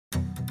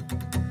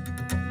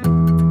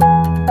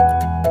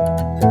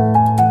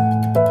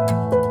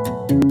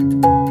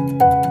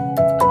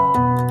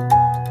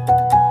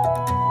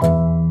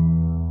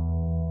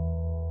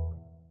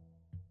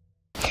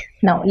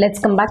Now let's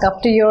come back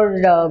after your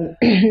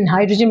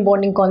hydrogen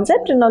bonding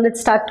concept, and now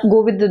let's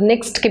go with the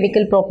next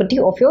chemical property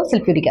of your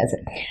sulfuric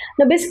acid.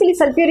 Now basically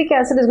sulfuric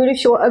acid is going to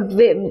show a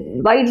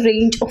wide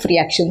range of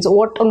reactions.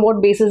 On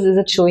what basis is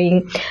it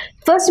showing?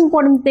 First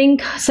important thing,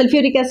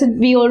 sulfuric acid,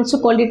 we also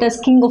call it as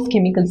king of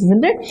chemicals,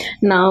 isn't it?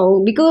 Now,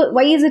 because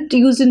why is it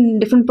used in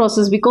different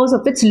processes? Because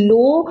of its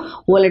low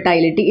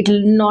volatility. It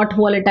will not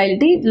vaporize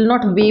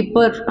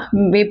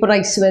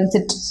once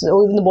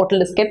the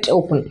bottle is kept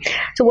open.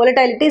 So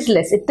volatility is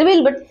less. It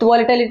will, but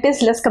volatility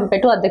is less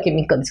compared to other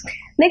chemicals.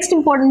 Next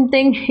important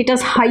thing, it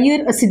has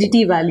higher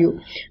acidity value.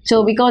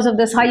 So because of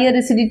this higher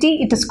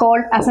acidity, it is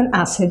called as an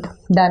acid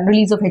than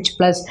release of H+,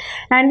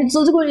 and it's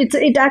also good.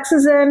 It acts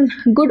as a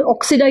good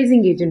oxidizing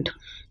agent.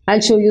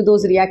 I'll show you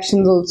those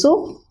reactions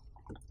also.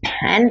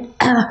 And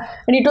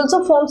it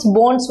also forms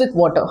bonds with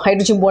water.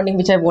 Hydrogen bonding,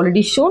 which I've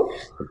already shown,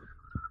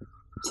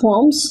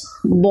 forms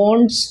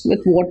bonds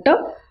with water.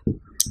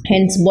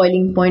 Hence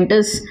boiling point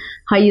is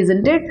high,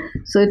 isn't it?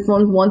 So it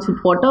forms bonds with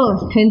water,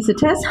 hence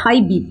it has high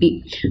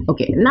BP.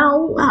 Okay,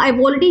 now I've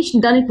already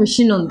done a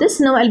question on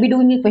this. Now I'll be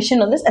doing a question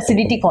on this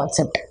acidity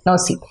concept. Now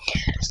see,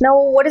 now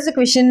what is the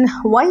question?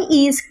 Why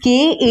is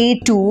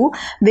Ka2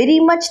 very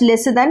much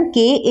lesser than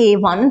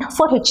Ka1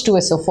 for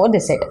H2SO4? They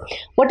said.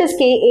 What is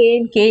Ka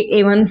and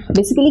Ka1?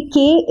 Basically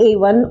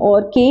Ka1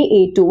 or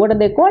Ka2, what are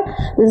they called?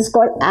 This is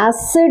called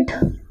acid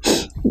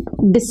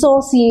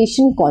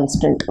dissociation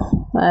constant.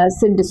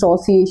 Acid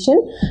dissociation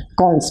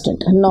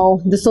constant. Now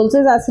this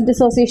also is acid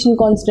dissociation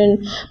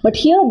constant, but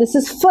here this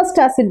is first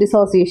acid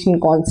dissociation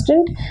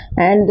constant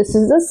and this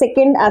is the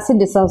second acid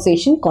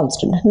dissociation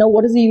constant. Now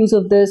what is the use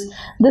of this?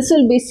 This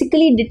will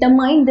basically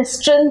determine the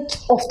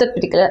strength of the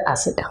particular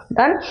acid.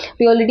 Done.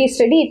 We already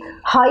studied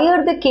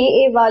higher the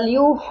Ka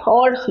value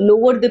or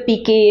lower the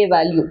pKa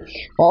value,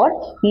 or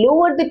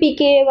lower the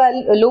pKa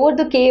value, lower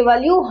the Ka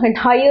value and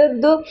higher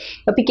the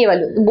pK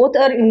value. Both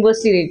are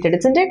inversely related,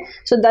 isn't it?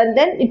 So that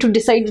then it will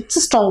decide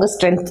its strongest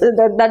strength.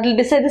 That will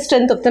decide the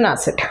strength of the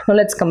acid. Now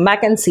let's come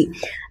back and see.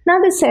 Now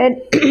they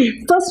said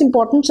first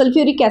important,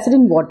 sulfuric acid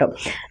in water.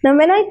 Now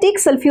when I take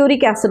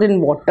sulfuric acid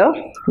in water,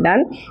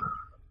 done.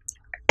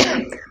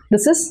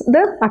 This is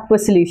the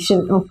aqueous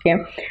solution. Okay,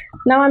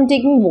 now I'm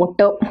taking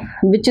water,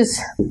 which is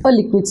a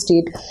liquid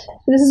state.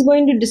 This is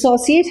going to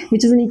dissociate,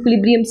 which is an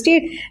equilibrium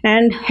state,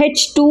 and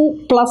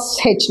H2 plus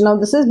H. Now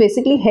this is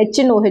basically H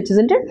and OH,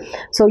 isn't it?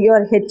 So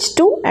your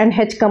H2 and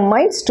H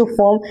combines to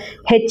form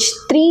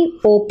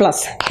H3O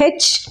plus.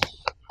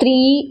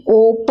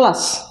 H3O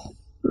plus.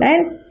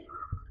 And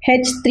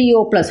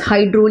H3O plus,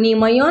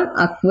 hydronium ion,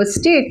 aqueous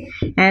state.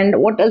 And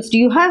what else do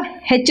you have?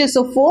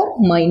 HSO4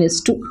 minus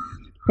 2.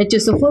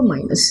 HSO4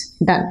 minus.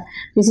 Done.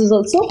 This is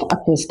also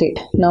aqueous state.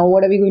 Now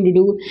what are we going to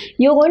do?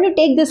 You're going to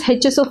take this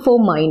HSO4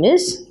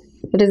 minus,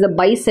 that is the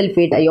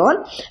bisulfate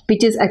ion,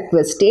 which is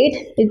aqueous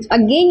state. It's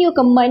again you're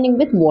combining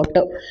with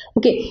water.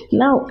 Okay,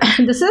 now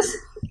this is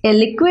a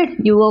liquid.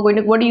 You are going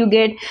to, what do you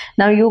get?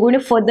 Now you're going to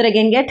further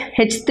again get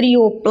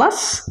H3O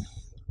plus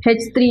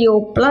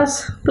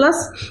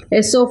plus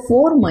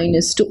SO4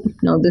 minus 2.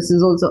 Now this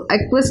is also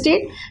aqueous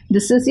state.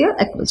 This is your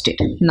aqueous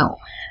state. Now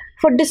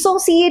for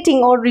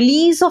dissociating or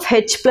release of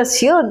H plus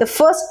here, the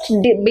first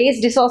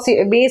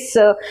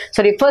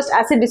first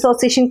acid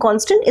dissociation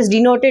constant is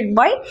denoted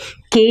by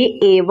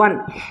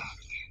Ka1.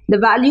 The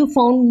value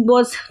found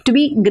was to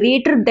be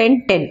greater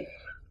than 10.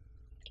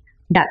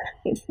 Done.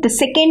 The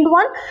second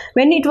one,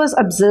 when it was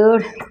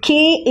observed,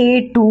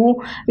 Ka2,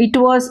 it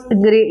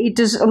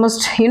is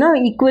almost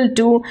equal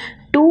to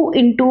 2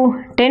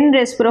 into 10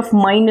 raised to the power of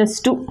minus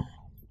 2.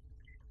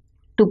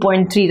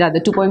 2.3 rather,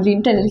 2.3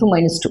 into 10 raised to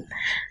minus 2.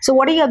 So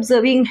what are you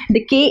observing?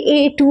 The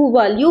Ka2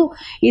 value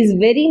is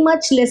very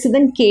much lesser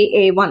than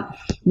Ka1.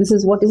 This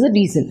is what is the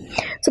reason.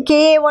 So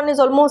Ka1 is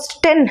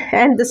almost 10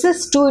 and this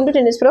is 2 into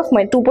 10 raised to the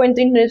power of 2.3 into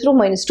 10 raised to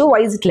minus 2. Why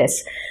is it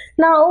less?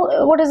 Now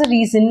what is the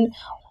reason?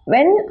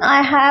 When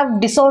I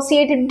have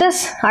dissociated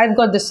this, I've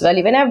got this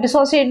value. When I have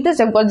dissociated this,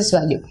 I've got this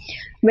value.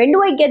 When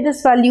do I get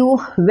this value?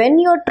 When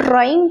you're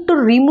trying to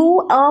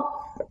remove a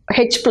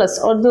H plus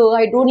or the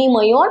hydronium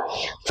ion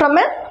from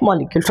a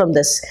molecule, from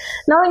this.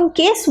 Now in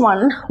case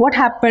 1, what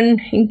happened?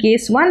 In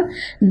case 1,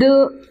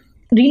 the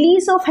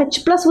release of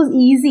H plus was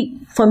easy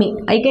for me.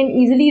 I can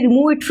easily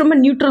remove it from a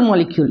neutral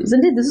molecule,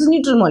 isn't it? This is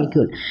neutral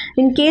molecule.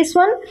 In case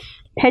 1,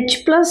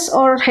 H plus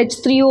or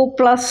H3O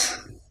plus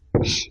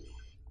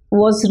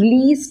was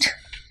removed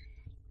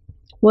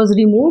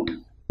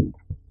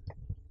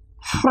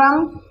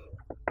from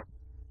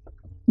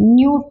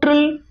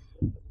neutral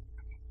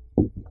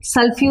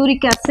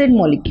sulfuric acid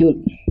molecule.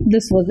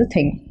 This was the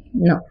thing.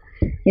 Now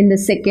in the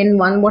second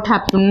one, what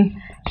happened?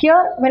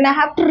 Here when I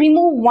have to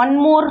remove one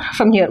more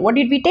from here, what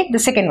did we take? The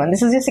second one.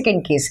 This is the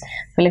second case.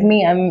 So let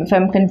me, if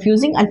I'm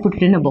confusing, I'll put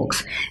it in a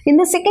box. In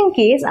the second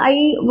case,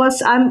 I'm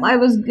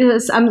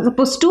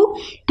supposed to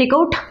take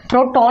out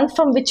protons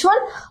from which one?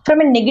 From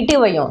a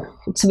negative ion.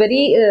 It's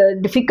very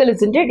difficult,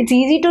 isn't it? It's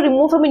easy to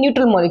remove from a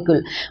neutral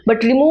molecule,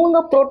 but removing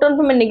a proton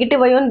from a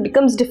negative ion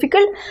becomes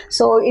difficult.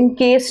 So in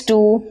case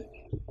 2,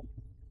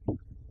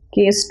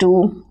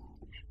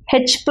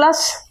 H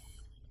plus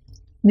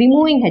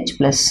removing H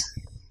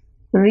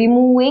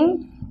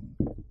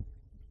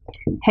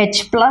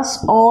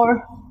plus,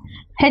 or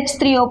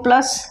H3O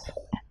plus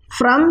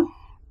from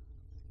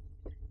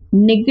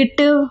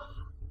negative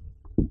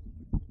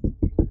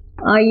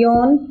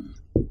ion,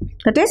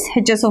 that is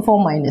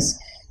HSO4 minus.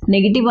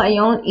 Negative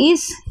ion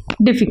is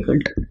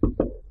difficult.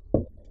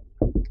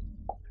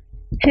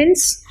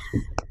 Hence,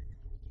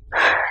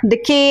 the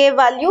Ka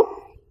value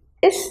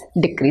is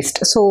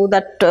decreased. So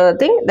that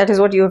that is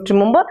what you have to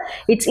remember.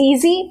 It's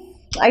easy.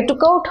 I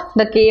took out,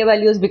 the Ka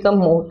value has become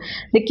more.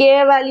 The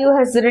Ka value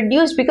has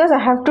reduced because I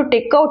have to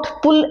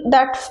pull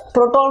that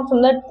proton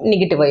from that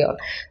negative ion.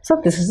 So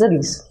this is the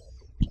reason.